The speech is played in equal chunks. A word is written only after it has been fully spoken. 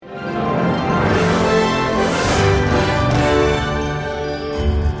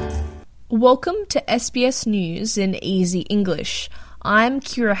Welcome to SBS News in Easy English. I'm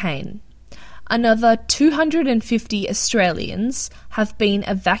Kira Hain. Another 250 Australians have been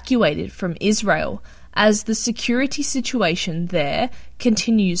evacuated from Israel as the security situation there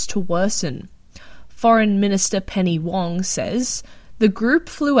continues to worsen. Foreign Minister Penny Wong says the group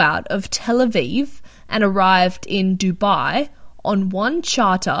flew out of Tel Aviv and arrived in Dubai on one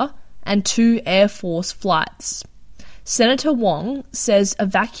charter and 2 Air Force flights. Senator Wong says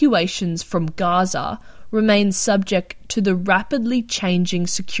evacuations from Gaza remain subject to the rapidly changing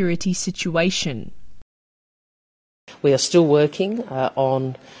security situation. We are still working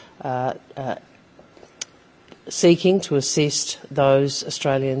on seeking to assist those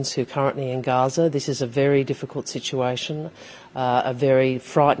Australians who are currently in Gaza. This is a very difficult situation, a very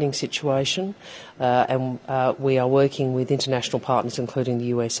frightening situation, and we are working with international partners, including the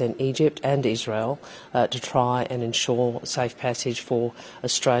US and Egypt and Israel, to try and ensure safe passage for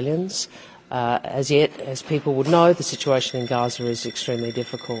Australians. As yet, as people would know, the situation in Gaza is extremely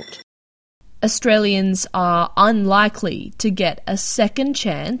difficult. Australians are unlikely to get a second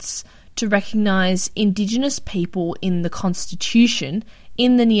chance to recognise Indigenous people in the Constitution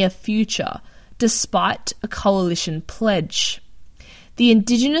in the near future, despite a coalition pledge. The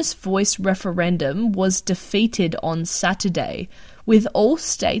Indigenous Voice referendum was defeated on Saturday, with all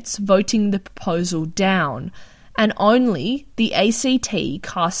states voting the proposal down, and only the ACT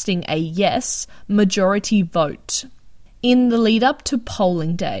casting a yes majority vote. In the lead-up to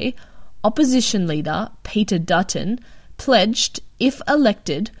polling day, opposition leader Peter Dutton pledged, if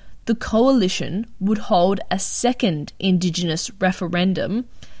elected, the coalition would hold a second Indigenous referendum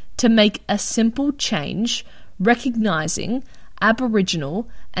to make a simple change recognising Aboriginal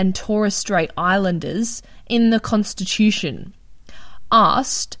and Torres Strait Islanders in the Constitution.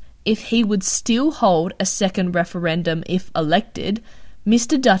 Asked if he would still hold a second referendum if elected,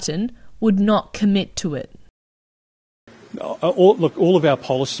 Mr Dutton would not commit to it. All of our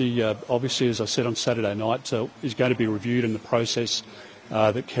policy, obviously, as I said on Saturday night, is going to be reviewed in the process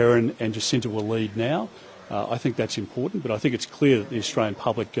that Karen and Jacinta will lead now. I think that's important, but I think it's clear that the Australian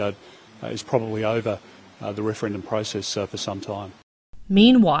public is probably over the referendum process for some time.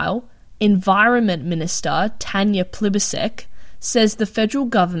 Meanwhile, Environment Minister Tanya Plibersek says the federal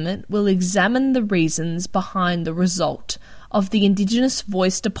government will examine the reasons behind the result of the Indigenous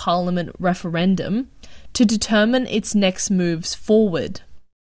Voice to Parliament referendum to determine its next moves forward.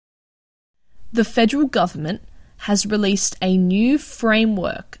 The federal government has released a new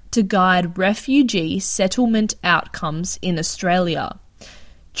framework to guide refugee settlement outcomes in Australia.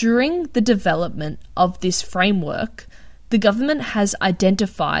 During the development of this framework, the government has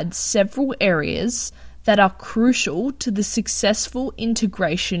identified several areas that are crucial to the successful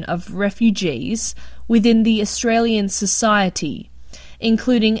integration of refugees within the Australian society,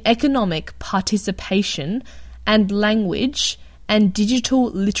 including economic participation and language and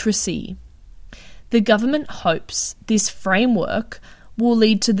digital literacy. The government hopes this framework will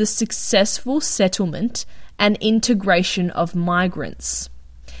lead to the successful settlement and integration of migrants.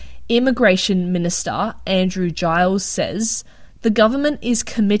 Immigration Minister Andrew Giles says the government is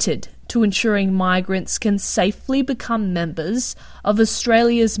committed to ensuring migrants can safely become members of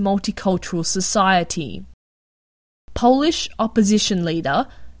Australia's multicultural society. Polish opposition leader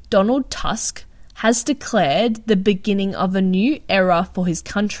Donald Tusk has declared the beginning of a new era for his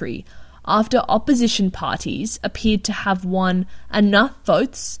country after opposition parties appeared to have won enough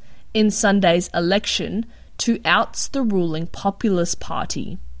votes in Sunday's election to oust the ruling Populist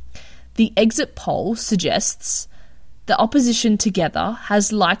Party. The exit poll suggests the opposition together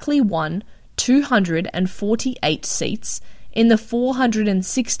has likely won 248 seats in the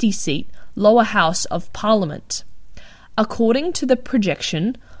 460-seat lower house of Parliament. According to the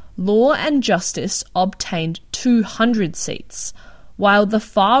projection, Law and Justice obtained 200 seats, while the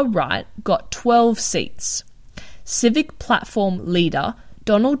far right got 12 seats. Civic Platform leader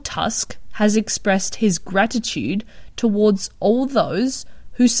Donald Tusk has expressed his gratitude towards all those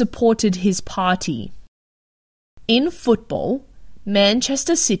who supported his party. In football,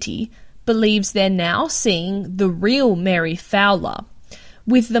 Manchester City believes they're now seeing the real Mary Fowler,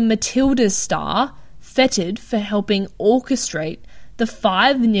 with the Matildas star feted for helping orchestrate the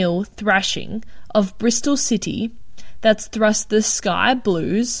 5-0 thrashing of Bristol City that's thrust the Sky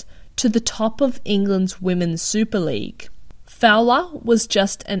Blues to the top of England's Women's Super League. Fowler was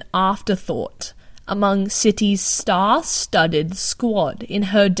just an afterthought among City's star-studded squad in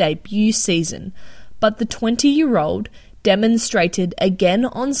her debut season, but the 20-year-old demonstrated again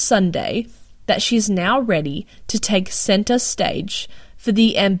on Sunday that she's now ready to take centre stage for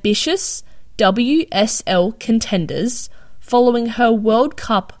the ambitious WSL contenders following her World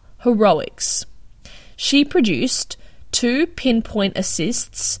Cup heroics. She produced 2 pinpoint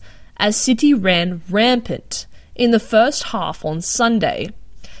assists as City ran rampant in the first half on Sunday,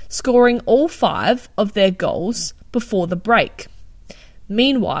 scoring all 5 of their goals before the break.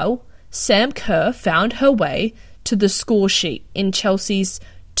 Meanwhile, Sam Kerr found her way to the score sheet in Chelsea's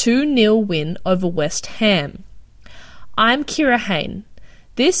 2-0 win over West Ham. I'm Kira Hain.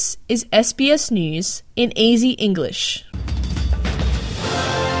 This is SBS News in Easy English.